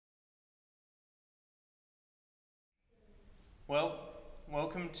Well,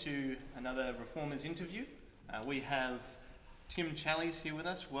 welcome to another Reformers interview. We have Tim Challies here with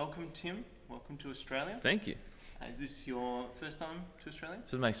us. Welcome, Tim. Welcome to Australia. Thank you. Is this your first time to Australia?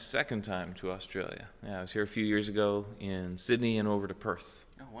 This is my second time to Australia. Yeah, I was here a few years ago in Sydney and over to Perth.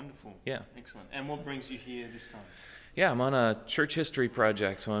 Oh, wonderful. Yeah. Excellent. And what brings you here this time? Yeah, I'm on a church history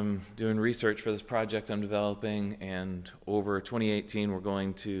project, so I'm doing research for this project I'm developing, and over 2018 we're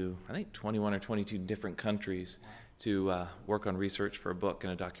going to, I think, 21 or 22 different countries to work on research for a book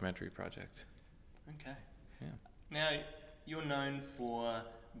and a documentary project. Okay. Yeah. Now, you're known for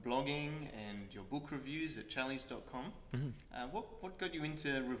blogging and your book reviews at challies.com. Mm-hmm. What got you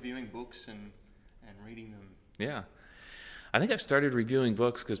into reviewing books and reading them? Yeah. I think I started reviewing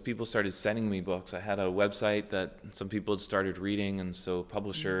books because people started sending me books. I had a website that some people had started reading, and so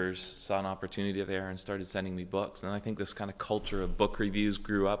publishers saw an opportunity there and started sending me books. And I think this kind of culture of book reviews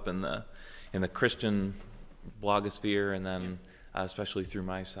grew up in the Christian blogosphere, and then especially through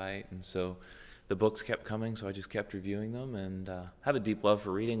my site. And so the books kept coming, so I just kept reviewing them, and have a deep love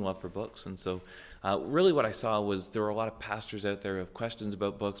for reading, love for books. And so really what I saw was there were a lot of pastors out there who have questions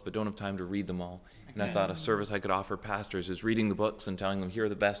about books but don't have time to read them all. And I thought a service I could offer pastors is reading the books and telling them here are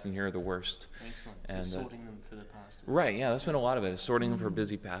the best and here are the worst. Excellent. And so sorting them for the pastors. Right, yeah, that's been a lot of it, is sorting them for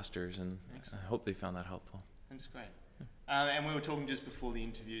busy pastors, and I hope they found that helpful. That's great. And we were talking just before the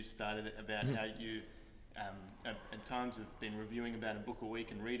interview started about how you at times have been reviewing about a book a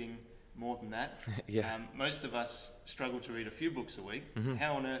week and reading more than that. Yeah. Most of us struggle to read a few books a week.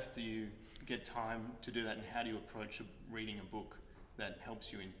 How on earth do you get time to do that, and how do you approach reading a book that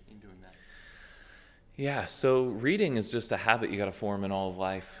helps you in doing that? Yeah, so reading is just a habit you got to form in all of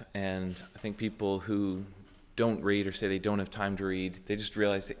life, and I think people who don't read or say they don't have time to read, they just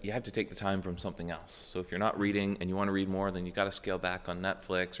realize that you have to take the time from something else. So if you're not reading and you want to read more, then you got to scale back on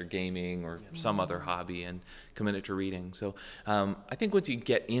Netflix or gaming or some other hobby and commit it to reading. So I think once you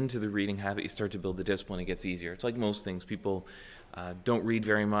get into the reading habit, you start to build the discipline. It gets easier. It's like most things. People don't read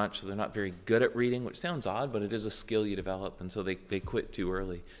very much, so they're not very good at reading, which sounds odd, but it is a skill you develop, and so they quit too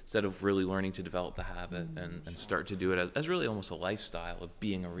early instead of really learning to develop the habit and start to do it as really almost a lifestyle of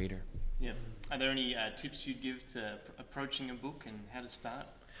being a reader. Yeah. Are there any tips you'd give to approaching a book and how to start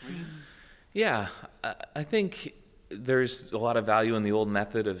reading? Yeah, I think there's a lot of value in the old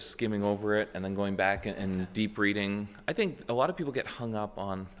method of skimming over it and then going back and deep reading. I think a lot of people get hung up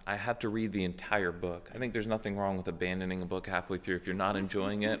on, I have to read the entire book. I think there's nothing wrong with abandoning a book halfway through. If you're not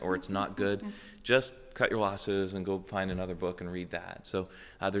enjoying it or it's not good, just cut your losses and go find another book and read that. So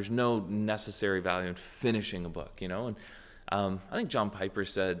there's no necessary value in finishing a book, you know. And I think John Piper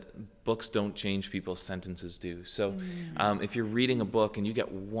said, books don't change people, sentences do. So if you're reading a book and you get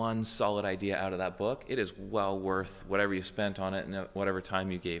one solid idea out of that book, it is well worth whatever you spent on it and whatever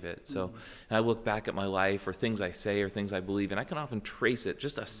time you gave it. So and I look back at my life or things I say or things I believe, and I can often trace it,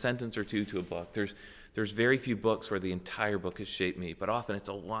 just a sentence or two to a book. There's very few books where the entire book has shaped me, but often it's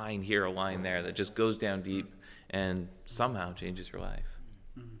a line here, a line there that just goes down deep and somehow changes your life.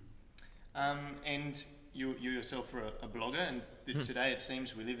 And you yourself are a blogger, and today it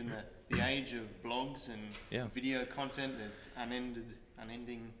seems we live in the age of blogs and video content. There's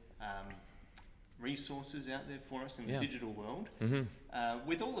unending resources out there for us in the digital world.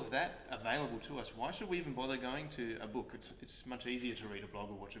 With all of that available to us, why should we even bother going to a book? It's much easier to read a blog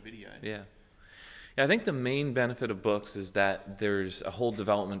or watch a video. Yeah, I think the main benefit of books is that there's a whole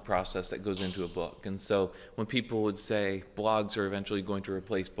development process that goes into a book. And so when people would say blogs are eventually going to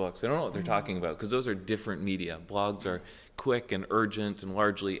replace books, they don't know what they're talking about, because those are different media. Blogs are quick and urgent and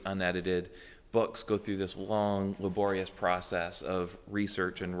largely unedited. Books go through this long, laborious process of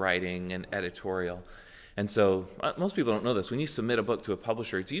research and writing and editorial. And so most people don't know this. When you submit a book to a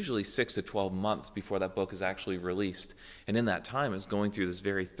publisher, it's usually 6 to 12 months before that book is actually released. And in that time, it's going through this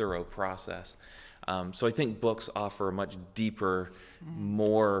very thorough process. So I think books offer a much deeper,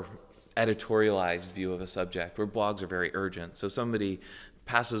 more editorialized view of a subject, where blogs are very urgent. So somebody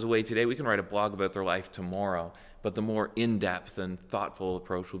passes away today, we can write a blog about their life tomorrow, but the more in-depth and thoughtful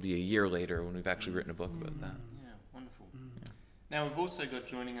approach will be a year later when we've actually written a book about that. Yeah, wonderful. Yeah. Now we've also got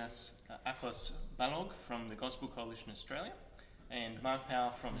joining us Akos Balogh from the Gospel Coalition Australia, and Mark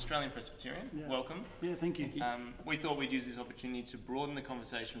Powell from Australian Presbyterian. Yeah. Welcome. Yeah, thank you. We thought we'd use this opportunity to broaden the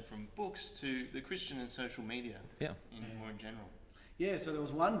conversation from books to the Christian and social media more in general. Yeah, so there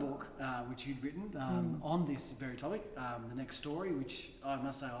was one book which you'd written on this very topic, The Next Story, which I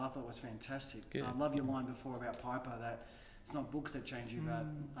must say I thought was fantastic. I love your line before about Piper, that it's not books that change you,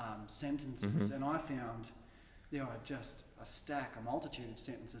 but sentences. And I found there are just a multitude of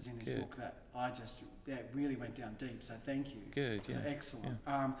sentences in this book that it really went down deep. So thank you. Good, yeah. Excellent.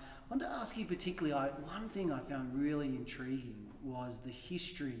 Yeah. I wanted to ask you particularly, one thing I found really intriguing was the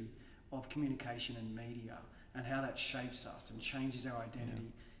history of communication and media and how that shapes us and changes our identity.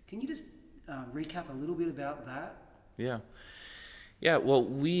 Yeah. Can you just recap a little bit about that? Yeah. Yeah, well,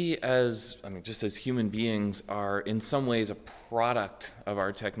 just as human beings are in some ways a product of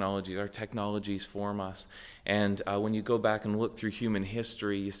our technologies. Our technologies form us. And when you go back and look through human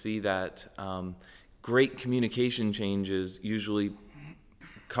history, you see that great communication changes usually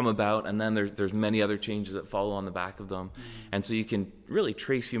come about, and then there's many other changes that follow on the back of them. And so you can really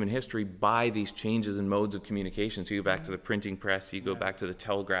trace human history by these changes in modes of communication. So you go back to the printing press, you go back to the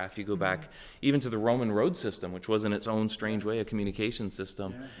telegraph, you go back even to the Roman road system, which was in its own strange way a communication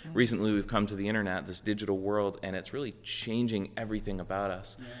system. Recently we've come to the internet, this digital world, and it's really changing everything about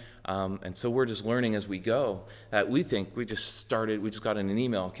us. And so we're just learning as we go that we think we just got an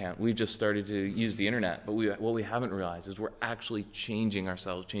email account, we've just started to use the internet, but what we haven't realized is we're actually changing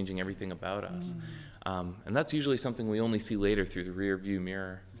ourselves, changing everything about us. And that's usually something we only see later through the rear view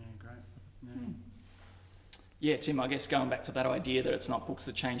mirror. Yeah, great. Yeah, Tim, I guess going back to that idea that it's not books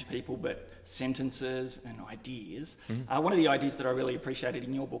that change people, but sentences and ideas. One of the ideas that I really appreciated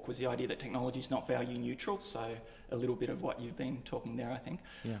in your book was the idea that technology is not value neutral, so a little bit of what you've been talking there, I think.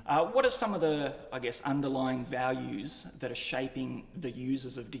 Yeah. What are some of the, I guess, underlying values that are shaping the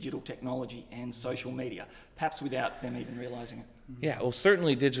users of digital technology and social media, perhaps without them even realising it? Yeah, well,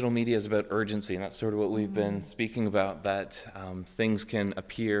 certainly digital media is about urgency, and that's sort of what we've been speaking about, that things can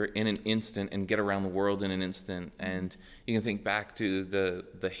appear in an instant and get around the world in an instant. And you can think back to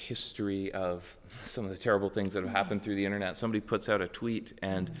the history of some of the terrible things that have happened through the internet. Somebody puts out a tweet,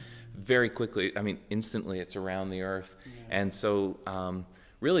 and very quickly, instantly, it's around the earth. And so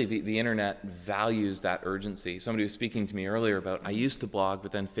really the internet values that urgency. Somebody was speaking to me earlier about, I used to blog,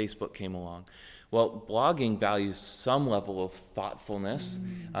 but then Facebook came along. Well, blogging values some level of thoughtfulness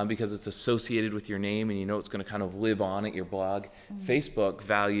because it's associated with your name and you know it's going to kind of live on at your blog. Facebook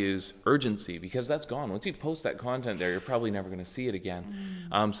values urgency because that's gone. Once you post that content there, you're probably never going to see it again.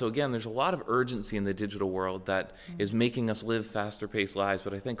 So again, there's a lot of urgency in the digital world that is making us live faster paced lives,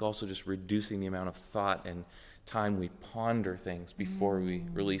 but I think also just reducing the amount of thought and time we ponder things before we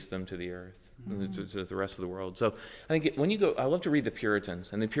release them to the earth. To the rest of the world. So I think when you go, I love to read the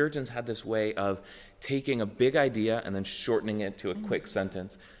Puritans, and the Puritans had this way of taking a big idea and then shortening it to a quick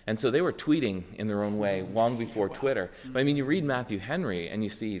sentence. And so they were tweeting in their own way long before Twitter. But you read Matthew Henry and you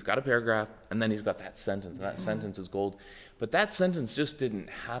see he's got a paragraph and then he's got that sentence, and that sentence is gold. But that sentence just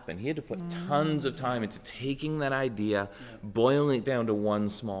didn't happen. He had to put tons of time into taking that idea, boiling it down to one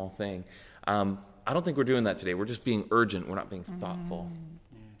small thing. I don't think we're doing that today. We're just being urgent. We're not being thoughtful.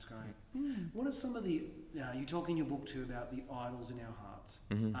 What are some of the, you talk in your book too about the idols in our hearts,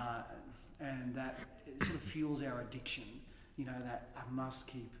 and that it sort of fuels our addiction, that I must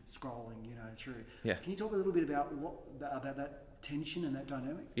keep scrolling, through. Yeah. Can you talk a little bit about about that tension and that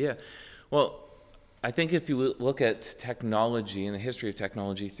dynamic? Yeah. Well, I think if you look at technology and the history of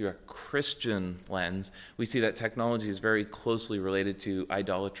technology through a Christian lens, we see that technology is very closely related to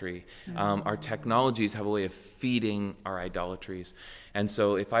idolatry. Our technologies have a way of feeding our idolatries. And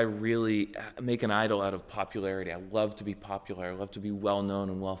so if I really make an idol out of popularity, I love to be popular, I love to be well known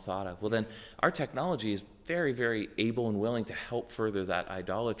and well thought of, well then our technology is very, very able and willing to help further that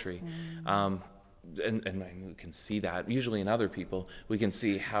idolatry. And we can see that usually in other people. We can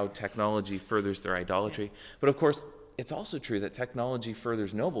see how technology furthers their idolatry. But of course, it's also true that technology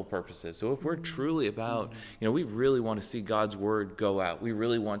furthers noble purposes. So if we're truly about, we really want to see God's word go out. We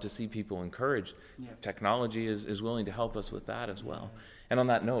really want to see people encouraged. Technology is willing to help us with that as well. And on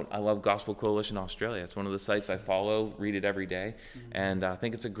that note, I love Gospel Coalition Australia. It's one of the sites I follow, read it every day. And I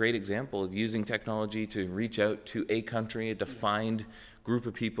think it's a great example of using technology to reach out to a country, a defined group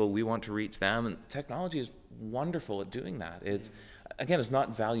of people. We want to reach them. And technology is wonderful at doing that. It's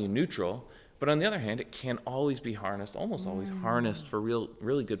not value neutral. But on the other hand, it can always be harnessed, almost always harnessed for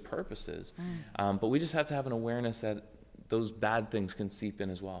really good purposes. But we just have to have an awareness that those bad things can seep in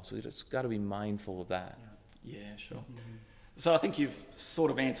as well. So we just got to be mindful of that. Yeah, sure. So I think you've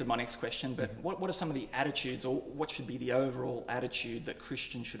sort of answered my next question, but what are some of the attitudes, or what should be the overall attitude that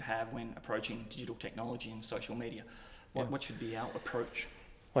Christians should have when approaching digital technology and social media? What should be our approach?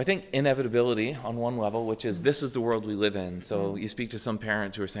 Well, I think inevitability on one level, which is this is the world we live in. So you speak to some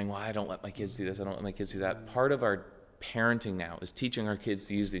parents who are saying, well, I don't let my kids do this, I don't let my kids do that. Part of our parenting now is teaching our kids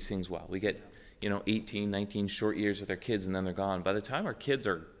to use these things well. We get 18, 19 short years with our kids and then they're gone. By the time our kids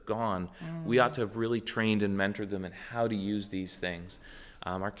are gone, we ought to have really trained and mentored them in how to use these things.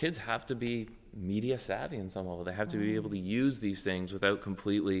 Our kids have to be media savvy in some level. They have to be able to use these things without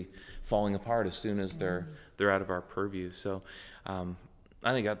completely falling apart as soon as they're out of our purview. So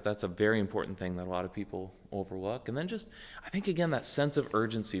I think that's a very important thing that a lot of people overlook. And then just, I think, again, that sense of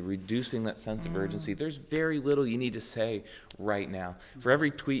urgency, reducing that sense of urgency. There's very little you need to say right now. For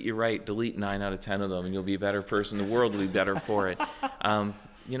every tweet you write, delete 9 out of 10 of them, and you'll be a better person. The world will be better for it.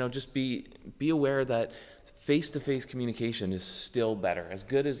 Just be aware that face-to-face communication is still better. As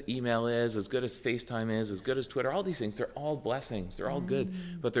good as email is, as good as FaceTime is, as good as Twitter, all these things, they're all blessings. They're all good.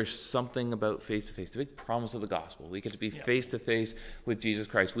 But there's something about face-to-face, the big promise of the gospel. We get to be face-to-face with Jesus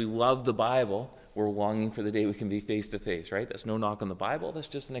Christ. We love the Bible. We're longing for the day we can be face-to-face, right? That's no knock on the Bible. That's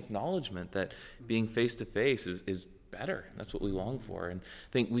just an acknowledgement that being face-to-face is better. That's what we long for. And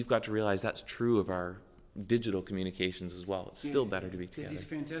I think we've got to realize that's true of our digital communications as well. It's still better to be together. There's this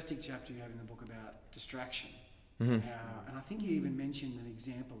fantastic chapter you have in the book about distraction. And I think you even mentioned an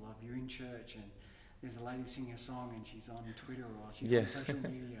example of you're in church and there's a lady singing a song and she's on Twitter or she's on social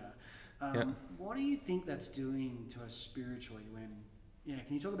media. What do you think that's doing to us spiritually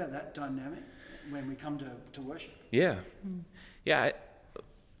can you talk about that dynamic when we come to worship?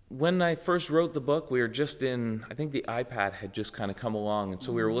 When I first wrote the book, we were just I think the iPad had just kind of come along, and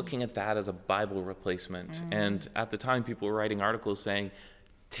so we were looking at that as a Bible replacement. And at the time, people were writing articles saying,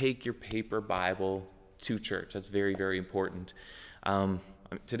 take your paper Bible to church. That's very, very important.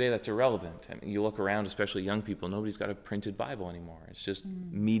 Today, that's irrelevant. I mean, you look around, especially young people, nobody's got a printed Bible anymore. It's just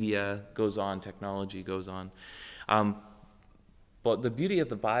media goes on, technology goes on. But the beauty of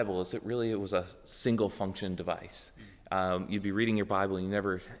the Bible is it was a single function device. You'd be reading your Bible and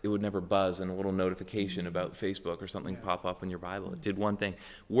it would never buzz and a little notification about Facebook or something pop up in your Bible. It did one thing.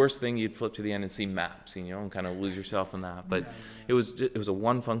 Worst thing, you'd flip to the end and see maps, and kind of lose yourself in that. But it was a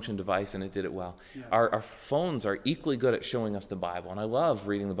one function device and it did it well. Our phones are equally good at showing us the Bible, and I love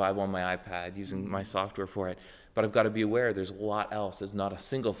reading the Bible on my iPad, using my software for it. But I've got to be aware there's a lot else. It's not a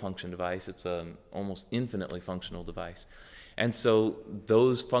single function device. It's an almost infinitely functional device. And so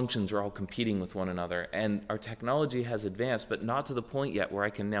those functions are all competing with one another. And our technology has advanced, but not to the point yet where I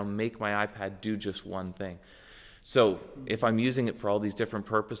can now make my iPad do just one thing. So if I'm using it for all these different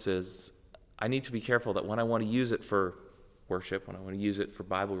purposes, I need to be careful that when I want to use it for worship, when I want to use it for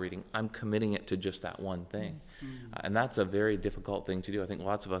Bible reading, I'm committing it to just that one thing. And that's a very difficult thing to do. I think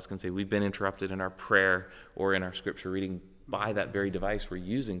lots of us can say we've been interrupted in our prayer or in our scripture reading by that very device we're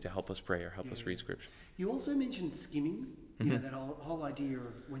using to help us pray or help us read scripture. You also mentioned skimming. That whole idea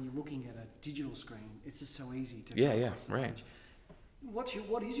of when you're looking at a digital screen, it's just so easy to go across the page.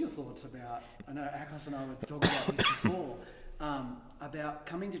 What is your thoughts about, I know Akos and I were talking about this before, about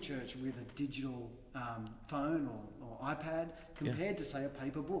coming to church with a digital phone or iPad compared to, say, a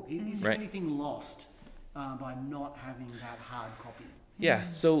paper book? Is there anything lost by not having that hard copy?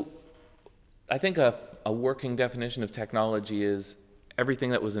 So I think a working definition of technology is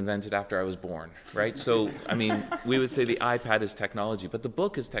everything that was invented after I was born, right? So, I mean, we would say the iPad is technology, but the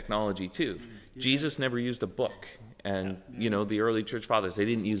book is technology too. Jesus never used a book. And, the early church fathers, they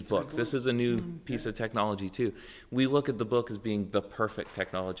didn't use books. This is a new piece of technology too. We look at the book as being the perfect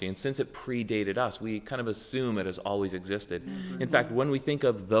technology. And since it predated us, we kind of assume it has always existed. In fact, when we think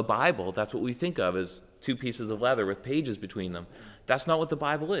of the Bible, that's what we think of as two pieces of leather with pages between them. That's not what the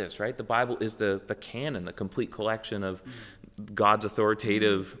Bible is, right? The Bible is the canon, the complete collection of God's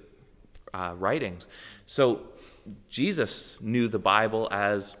authoritative writings. So Jesus knew the Bible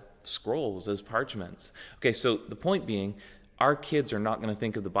as scrolls, as parchments. Okay, so the point being, our kids are not going to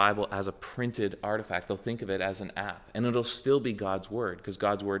think of the Bible as a printed artifact. They'll think of it as an app, and it'll still be God's word, because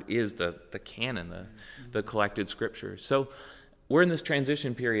God's word is the canon, the collected scriptures. So we're in this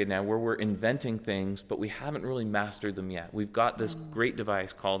transition period now where we're inventing things, but we haven't really mastered them yet. We've got this great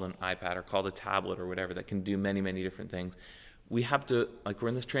device called an iPad or called a tablet or whatever that can do many, many different things. We have to, we're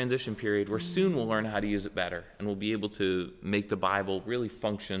in this transition period where soon we'll learn how to use it better, and we'll be able to make the Bible really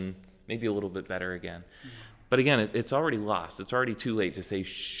function maybe a little bit better again. But again, it's already lost. It's already too late to say,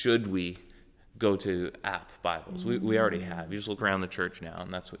 should we go to app Bibles? We already have. You just look around the church now,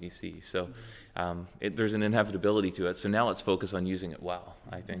 and that's what you see. So there's an inevitability to it. So now let's focus on using it well,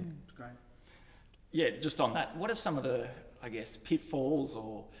 I think. That's great. Yeah, just on that, what are some of the, pitfalls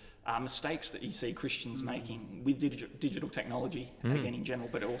or mistakes that you see Christians making with digital technology, again in general,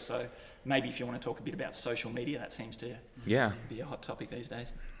 but also maybe if you want to talk a bit about social media, that seems to be a hot topic these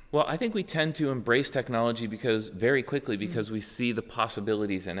days. Well, I think we tend to embrace technology very quickly because we see the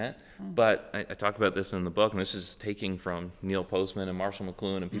possibilities in it. But I talk about this in the book, and this is taking from Neil Postman and Marshall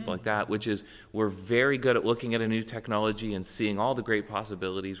McLuhan and people like that, which is we're very good at looking at a new technology and seeing all the great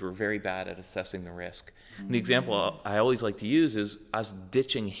possibilities. We're very bad at assessing the risk. And the example I always like to use is us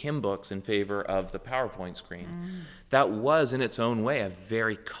ditching hymn hymn books in favor of the PowerPoint screen. That was, in its own way, a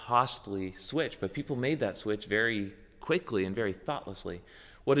very costly switch, but people made that switch very quickly and very thoughtlessly.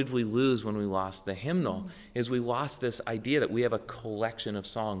 What did we lose when we lost the hymnal? Is we lost this idea that we have a collection of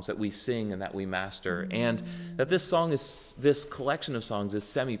songs that we sing and that we master, and that this collection of songs is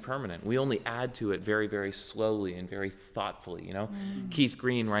semi-permanent. We only add to it very, very slowly and very thoughtfully. You know, Keith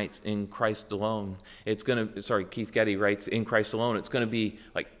Green writes in Christ Alone. Keith Getty writes in Christ Alone. It's going to be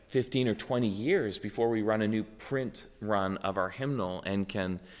like 15 or 20 years before we run a new print run of our hymnal and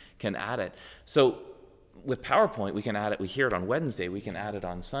can add it. So with PowerPoint, we can add it. We hear it on Wednesday. We can add it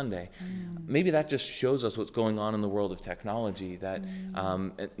on Sunday. Maybe that just shows us what's going on in the world of technology. That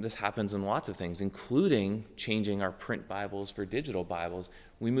this happens in lots of things, including changing our print Bibles for digital Bibles.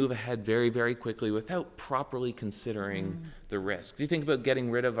 We move ahead very, very quickly without properly considering the risks. You think about getting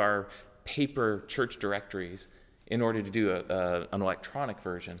rid of our paper church directories in order to do an electronic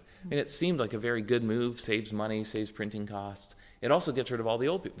version. I mean, it seemed like a very good move. Saves money, saves printing costs. It also gets rid of all the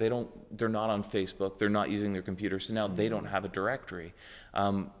old people. They're not on Facebook. They're not using their computer, so now they don't have a directory.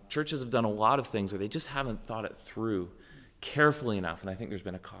 Churches have done a lot of things where they just haven't thought it through carefully enough, and I think there's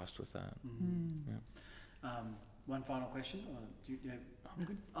been a cost with that. Yeah. One final question. I'm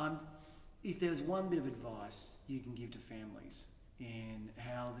good. If there's one bit of advice you can give to families in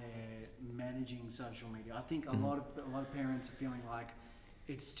how they're managing social media, I think a lot of parents are feeling like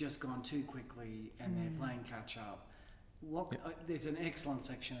it's just gone too quickly and they're playing catch up. There's an excellent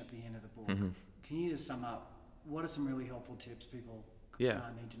section at the end of the book. Can you just sum up, what are some really helpful tips people need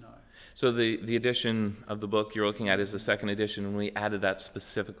to know? So the edition of the book you're looking at is the second edition, and we added that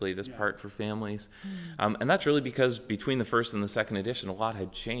specifically, this part for families. And that's really because between the first and the second edition, a lot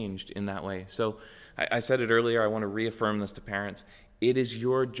had changed in that way. So I said it earlier, I want to reaffirm this to parents. It is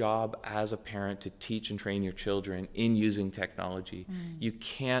your job as a parent to teach and train your children in using technology. You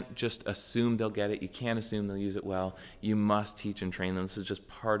can't just assume they'll get it. You can't assume they'll use it well. You must teach and train them. This is just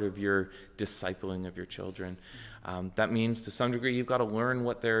part of your discipling of your children. That means to some degree you've got to learn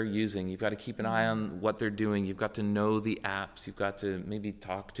what they're using. You've got to keep an eye on what they're doing. You've got to know the apps. You've got to maybe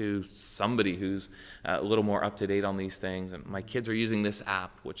talk to somebody who's a little more up to date on these things. My kids are using this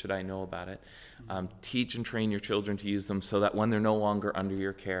app. What should I know about it? Teach and train your children to use them so that when they're no longer under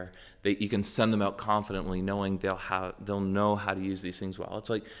your care, you can send them out confidently, knowing they'll know how to use these things well. It's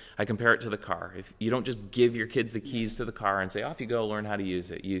like, I compare it to the car. If you don't just give your kids the keys to the car and say, off you go, learn how to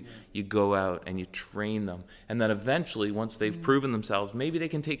use it. You go out and you train them. And then eventually, once they've proven themselves, maybe they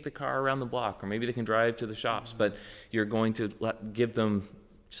can take the car around the block, or maybe they can drive to the shops, but you're going to give them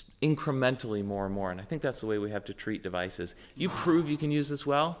just incrementally more and more. And I think that's the way we have to treat devices. You prove you can use this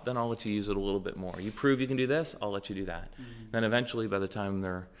well, then I'll let you use it a little bit more. You prove you can do this, I'll let you do that. Then eventually, by the time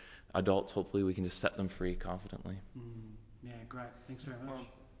they're adults, hopefully we can just set them free confidently. Yeah, great. Thanks very much. Well,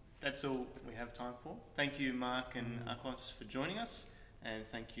 that's all we have time for. Thank you, Mark and Akos, for joining us. And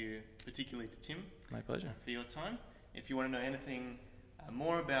thank you particularly to Tim. My pleasure. For your time. If you want to know anything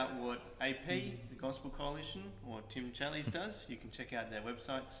more about what AP, the Gospel Coalition, or Tim Challies does, you can check out their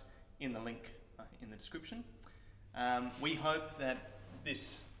websites in the link in the description. We hope that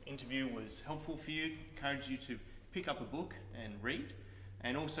this interview was helpful for you, encourage you to pick up a book and read,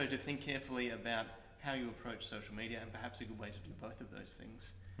 and also to think carefully about how you approach social media, and perhaps a good way to do both of those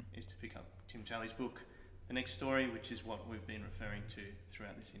things is to pick up Tim Challies' book, The Next Story, which is what we've been referring to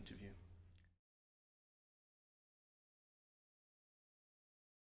throughout this interview.